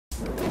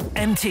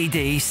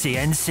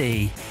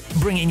MTDCNC,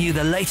 bringing you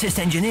the latest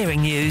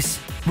engineering news,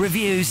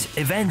 reviews,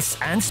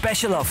 events and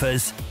special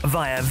offers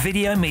via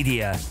video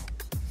media.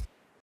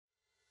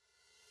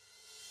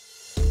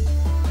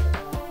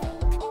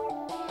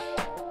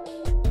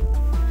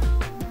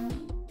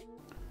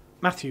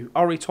 Matthew,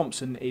 E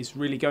Thompson is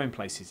really going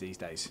places these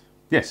days.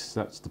 Yes,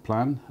 that's the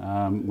plan.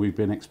 We've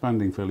been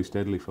expanding fairly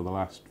steadily for the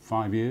last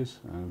 5 years,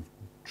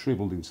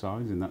 tripled in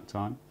size in that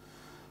time.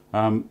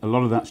 A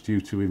lot of that's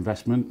due to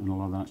investment and a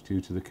lot of that's due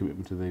to the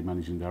commitment of the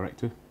managing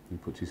director, who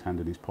puts his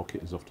hand in his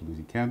pocket as often as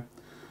he can.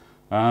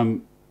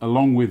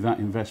 Along with that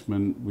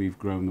investment, we've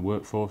grown the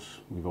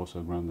workforce, we've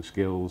also grown the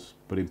skills,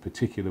 but in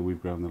particular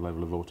we've grown the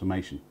level of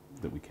automation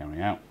that we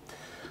carry out.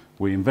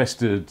 We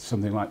invested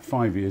something like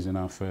 5 years in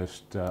our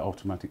first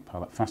automatic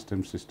pallet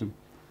FASTEMS system.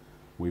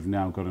 We've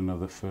now got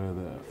another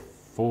further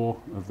 4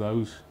 of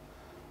those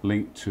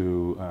linked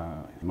to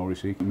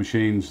Morrissey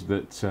machines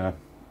that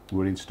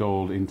were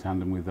installed in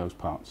tandem with those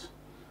parts.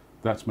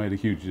 That's made a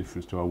huge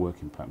difference to our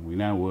working pattern. We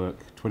now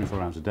work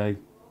 24 hours a day,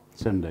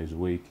 7 days a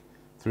week,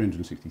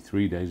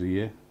 363 days a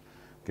year.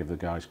 Give the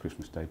guys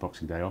Christmas Day,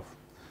 Boxing Day off.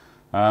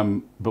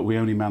 But we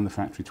only man the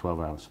factory 12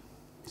 hours.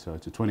 So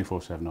it's a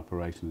 24/7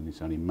 operation and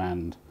it's only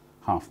manned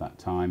half that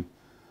time.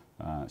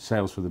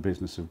 Sales for the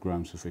business have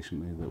grown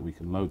sufficiently that we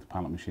can load the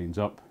pallet machines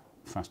up.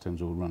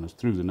 FASTEMS will run us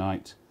through the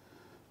night,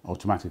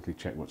 automatically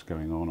check what's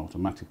going on,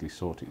 automatically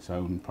sort its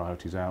own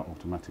priorities out,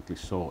 automatically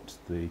sort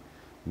the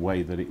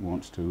way that it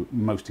wants to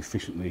most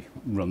efficiently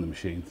run the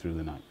machine through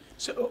the night.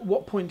 So at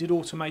what point did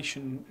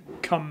automation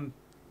come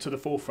to the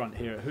forefront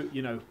here?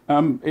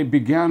 It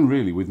began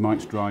really with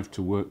Mike's drive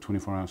to work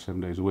 24 hours, 7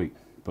 days a week.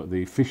 But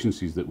the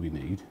efficiencies that we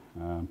need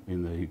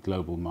in the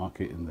global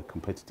market, in the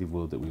competitive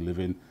world that we live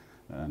in,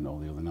 and all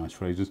the other nice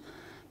phrases,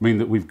 mean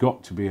that we've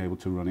got to be able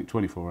to run it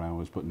 24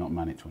 hours but not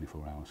man it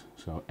 24 hours.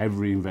 So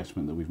every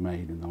investment that we've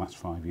made in the last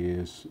 5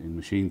 years in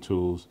machine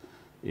tools,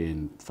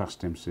 in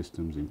FASTEMS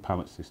systems, in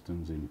pallet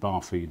systems, in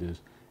bar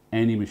feeders,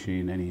 any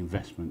machine, any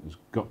investment has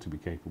got to be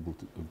capable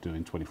of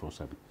doing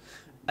 24/7.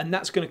 And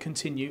that's going to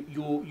continue.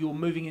 You're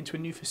moving into a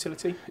new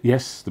facility?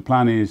 Yes, the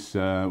plan is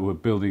we're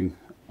building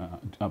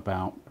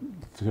about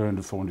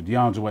 300, 400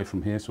 yards away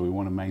from here, so we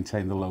want to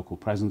maintain the local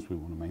presence, we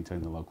want to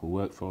maintain the local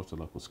workforce, the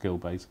local skill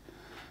base,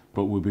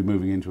 but we'll be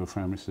moving into a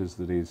premises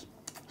that is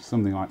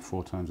something like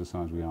 4 times the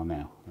size we are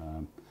now.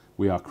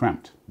 We are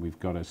cramped. We've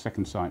got a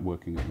second site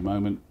working at the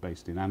moment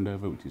based in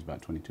Andover, which is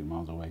about 22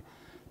 miles away.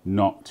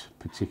 Not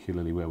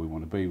particularly where we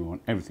want to be. We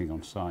want everything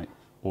on site,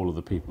 all of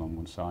the people on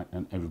one site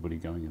and everybody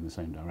going in the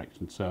same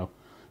direction. So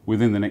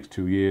within the next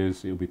 2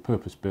 years it'll be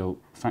purpose-built,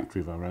 factory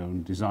of our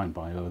own, designed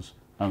by us,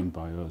 owned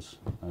by us,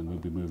 and we'll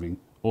be moving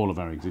all of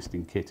our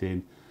existing kit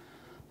in.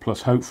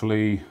 Plus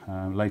hopefully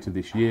later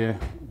this year,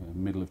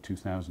 middle of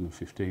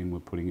 2015,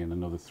 we're putting in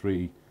another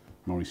 3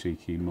 Morrissey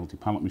key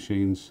multi-pallet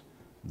machines.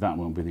 That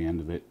won't be the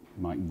end of it.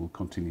 Mike will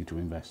continue to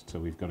invest, so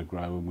we've got to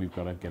grow and we've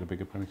got to get a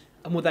bigger premise.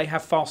 And will they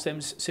have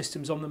FASTEMS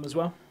systems on them as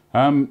well?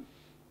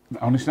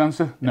 Honest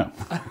answer, no.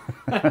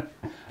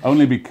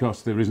 Only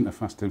because there isn't a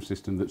FASTEMS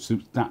system that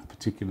suits that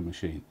particular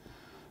machine.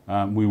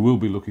 We will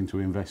be looking to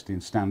invest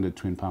in standard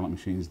twin pallet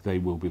machines. They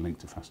will be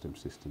linked to FASTEMS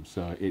systems.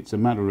 So it's a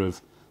matter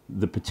of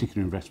the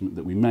particular investment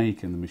that we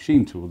make and the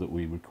machine tool that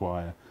we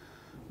require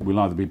will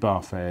either be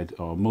bar fed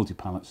or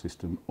multi-pallet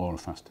system or a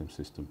FASTEMS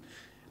system.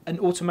 And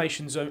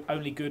automation's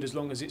only good as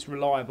long as it's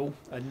reliable.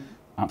 And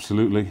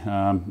absolutely.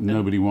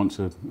 Nobody wants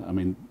a... I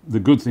mean, the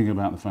good thing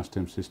about the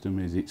FASTEMS system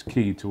is it's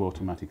keyed to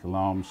automatic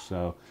alarms.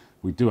 So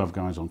we do have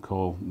guys on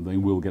call. They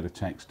will get a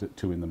text at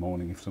 2 in the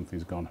morning if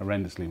something's gone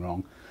horrendously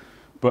wrong.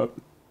 But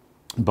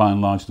by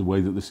and large, the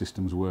way that the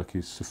systems work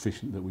is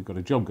sufficient that we've got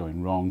a job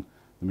going wrong,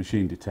 the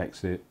machine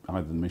detects it,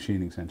 either the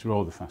machining centre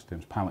or the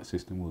FASTEMS pallet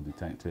system will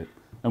detect it,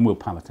 and we'll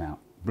pallet out,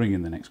 bring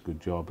in the next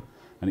good job,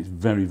 and it's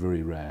very,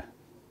 very rare,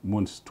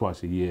 once,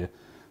 twice a year,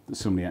 that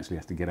somebody actually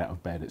has to get out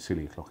of bed at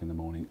silly o'clock in the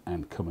morning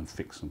and come and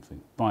fix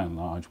something. By and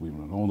large, we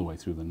run all the way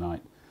through the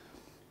night,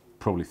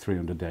 probably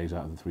 300 days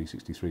out of the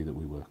 363 that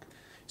we work.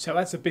 So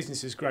as the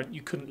business has grown,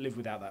 you couldn't live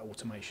without that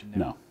automation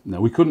now? No,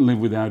 we couldn't live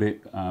without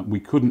it.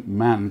 We couldn't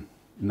man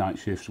night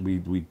shifts. We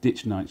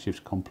ditched night shifts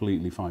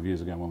completely 5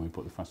 years ago when we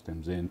put the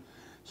FASTEMS in.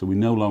 So we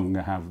no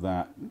longer have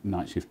that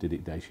night shift did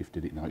it, day shift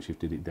did it, night shift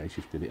did it, day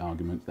shift did it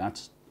argument.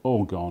 That's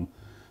all gone.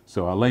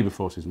 So our labour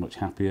force is much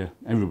happier.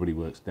 Everybody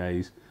works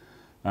days.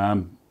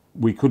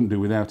 We couldn't do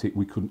without it.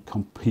 We couldn't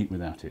compete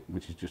without it,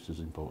 which is just as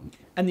important.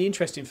 And the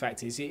interesting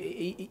fact is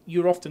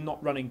you're often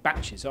not running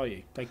batches, are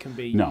you? They can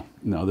be... No.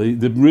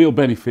 The real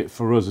benefit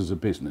for us as a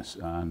business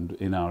and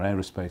in our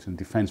aerospace and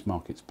defence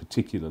markets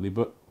particularly,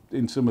 but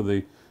in some of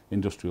the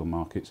industrial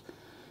markets,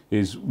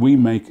 is we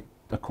make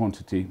a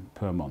quantity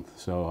per month.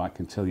 So I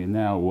can tell you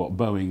now what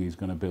Boeing is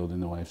going to build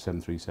in the way of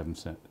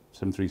 737,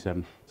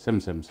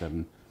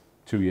 777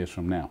 2 years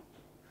from now.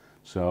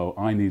 So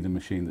I need a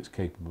machine that's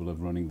capable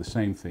of running the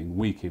same thing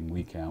week in,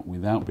 week out,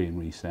 without being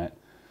reset,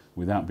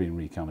 without being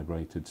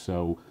recalibrated.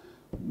 So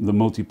the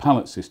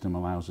multi-pallet system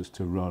allows us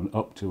to run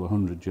up to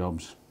 100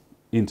 jobs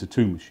into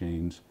 2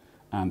 machines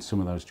and some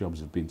of those jobs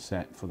have been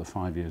set for the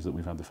 5 years that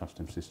we've had the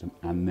FASTEMS system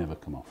and never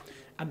come off.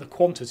 And the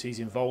quantities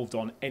involved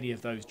on any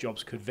of those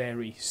jobs could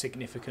vary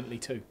significantly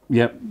too.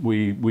 Yep,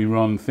 we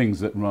run things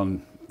that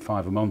run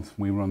 5 a month,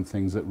 we run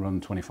things that run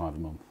 25 a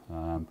month.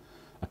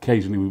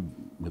 Occasionally,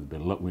 with a bit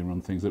of luck, we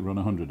run things that run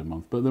 100 a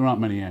month, but there aren't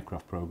many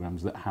aircraft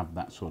programs that have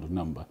that sort of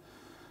number.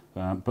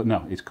 But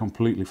no, it's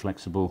completely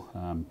flexible.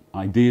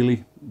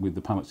 Ideally, with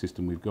the pallet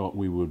system we've got,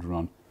 we would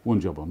run one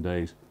job on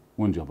days,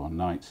 one job on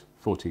nights,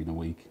 14 a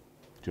week,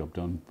 job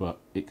done, but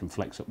it can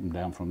flex up and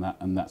down from that,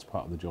 and that's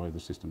part of the joy of the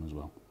system as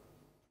well.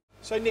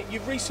 So Nick,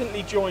 you've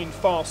recently joined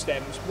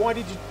FASTEMS. Why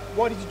did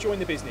you join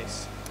the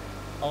business?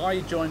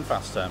 I joined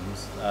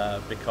FASTEMS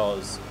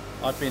because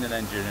I've been in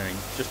engineering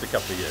just a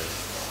couple of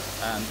years.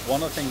 And one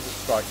of the things that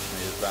strikes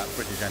me is that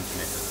British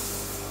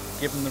engineers,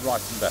 given the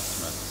right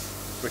investment,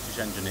 British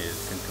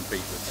engineers can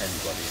compete with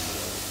anybody in the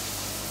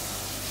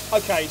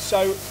world. Okay,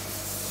 so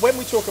when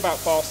we talk about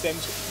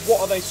FASTEMS,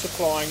 what are they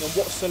supplying and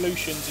what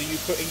solutions are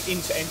you putting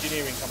into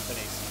engineering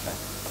companies?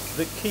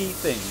 The key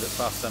thing that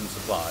FASTEMS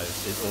supplies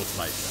is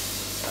automation,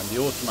 and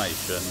the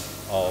automation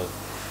of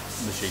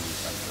machining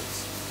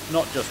centres.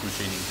 Not just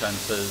machining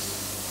centres,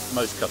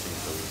 most cutting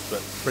tools, but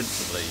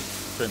principally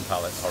twin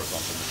pallet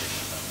horizontal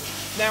machining centres.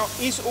 Now,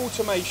 is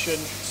automation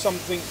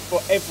something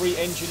for every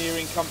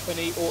engineering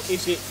company, or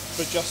is it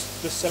for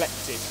just the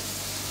selected?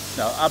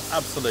 No,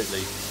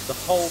 absolutely. The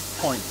whole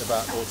point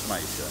about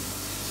automation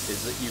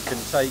is that you can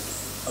take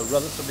a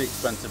relatively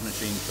expensive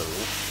machine tool,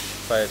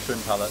 say a twin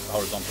pallet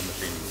horizontal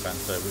machining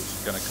centre, which is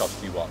going to cost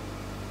you what,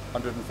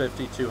 150,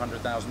 200,000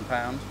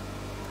 pounds.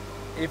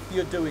 If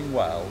you're doing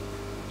well,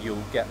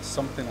 you'll get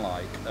something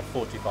like a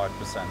 45%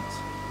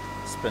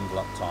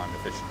 spindle uptime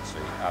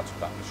efficiency out of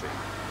that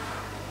machine.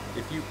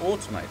 If you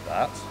automate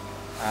that,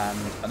 and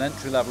an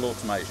entry-level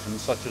automation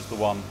such as the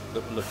one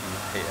that we're looking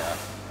at here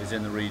is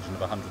in the region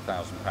of £100,000,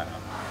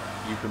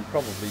 you can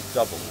probably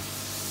double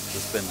the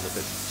spindle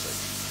efficiency.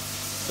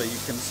 So you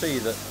can see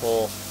that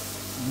for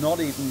not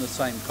even the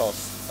same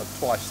cost of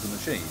twice the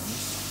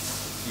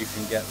machines, you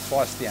can get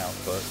twice the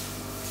output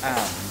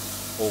and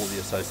all the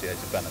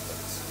associated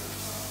benefits.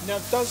 Now,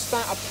 does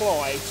that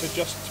apply to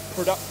just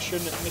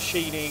production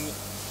machining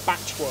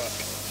batch work?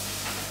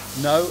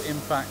 No, in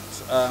fact,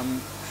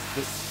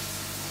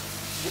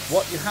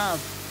 what you have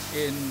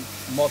in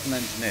modern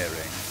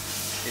engineering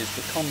is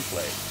the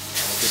conflict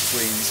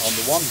between, on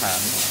the one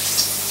hand,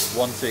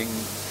 wanting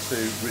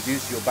to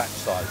reduce your batch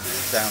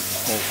sizes down to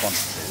small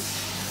quantities,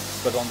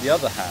 but on the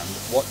other hand,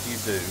 what do you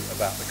do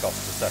about the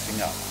cost of setting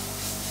up?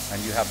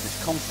 And you have this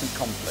constant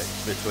conflict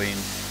between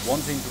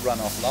wanting to run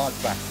off large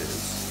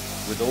batches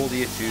with all the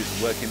issues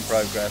of work in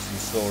progress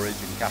and storage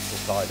and capital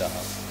tied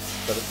up,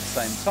 but at the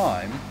same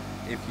time,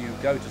 if you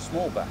go to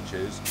small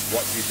batches,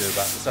 what do you do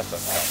about the setup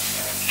costs?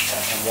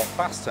 And what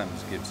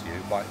FASTEMS gives you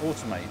by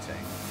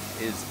automating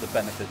is the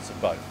benefits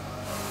of both.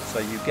 So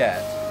you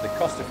get the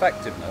cost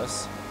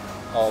effectiveness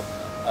of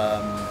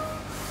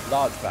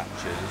large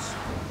batches,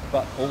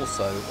 but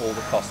also all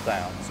the cost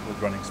downs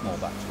with running small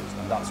batches,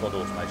 and that's what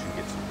automation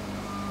gives you.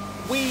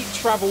 We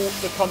travel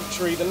the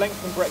country, the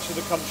length and breadth of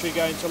the country,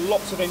 going to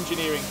lots of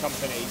engineering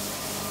companies.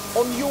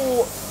 On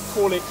your,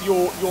 call it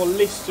your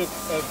list of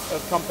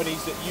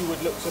companies that you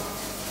would look to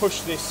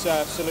push this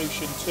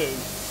solution to,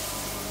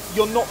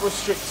 you're not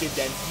restricted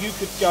then. You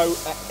could go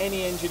at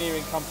any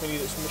engineering company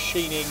that's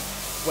machining,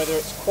 whether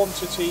it's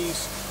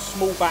quantities,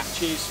 small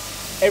batches,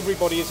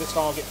 everybody is a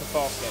target for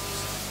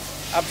FASTEMS.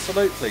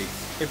 Absolutely.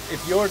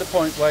 If you're at a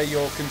point where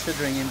you're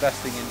considering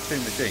investing in 2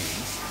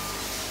 machines,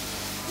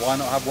 why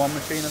not have one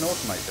machine and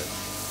automate it?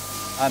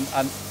 And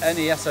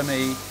any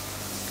SME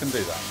can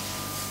do that.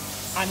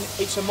 And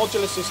it's a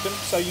modular system,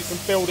 so you can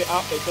build it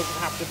up. It doesn't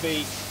have to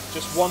be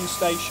just 1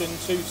 station,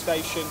 2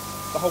 station.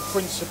 The whole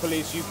principle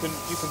is you can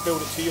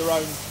build it to your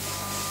own,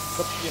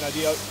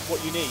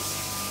 what you need.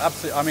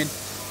 Absolutely. I mean,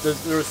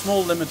 there are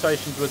small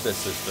limitations with this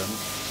system.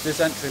 This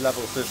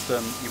entry-level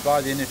system, you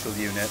buy the initial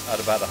unit at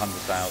about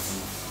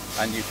 100,000,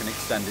 and you can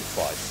extend it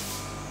twice.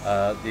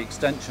 The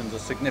extensions are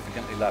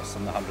significantly less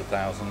than the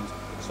 100,000,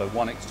 so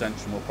one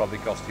extension will probably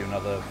cost you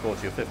another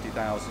 40 or 50,000.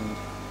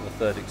 The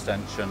third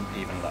extension,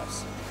 even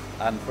less.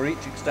 And for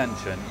each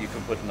extension, you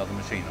can put another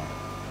machine on it.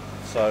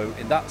 So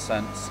in that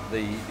sense,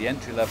 the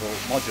entry-level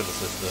modular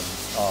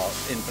systems are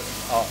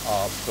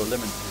to a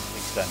limited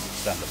extent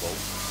extendable,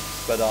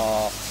 but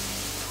our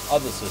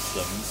other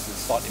systems, the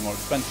slightly more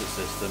expensive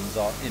systems,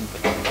 are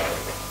infinitely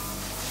scalable.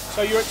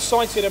 So you're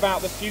excited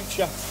about the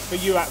future for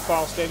you at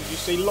FASTEMS. You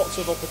see lots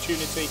of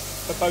opportunity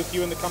for both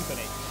you and the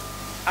company.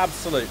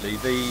 Absolutely.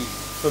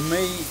 For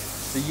me,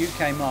 the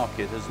UK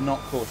market has not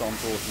caught on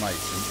to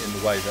automation in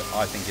the way that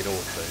I think it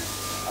ought to.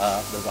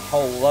 There's a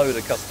whole load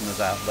of customers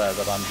out there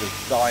that I'm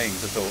just dying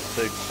to talk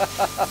to.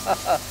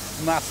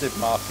 Massive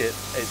market,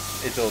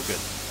 it's all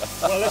good.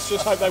 Well, let's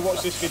just hope they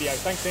watch this video.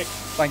 Thanks, Nick.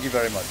 Thank you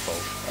very much, Paul.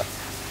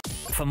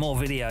 For more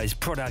videos,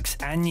 products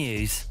and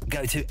news,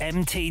 go to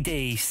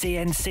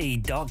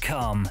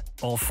MTDCNC.com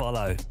or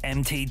follow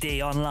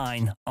MTD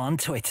Online on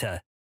Twitter.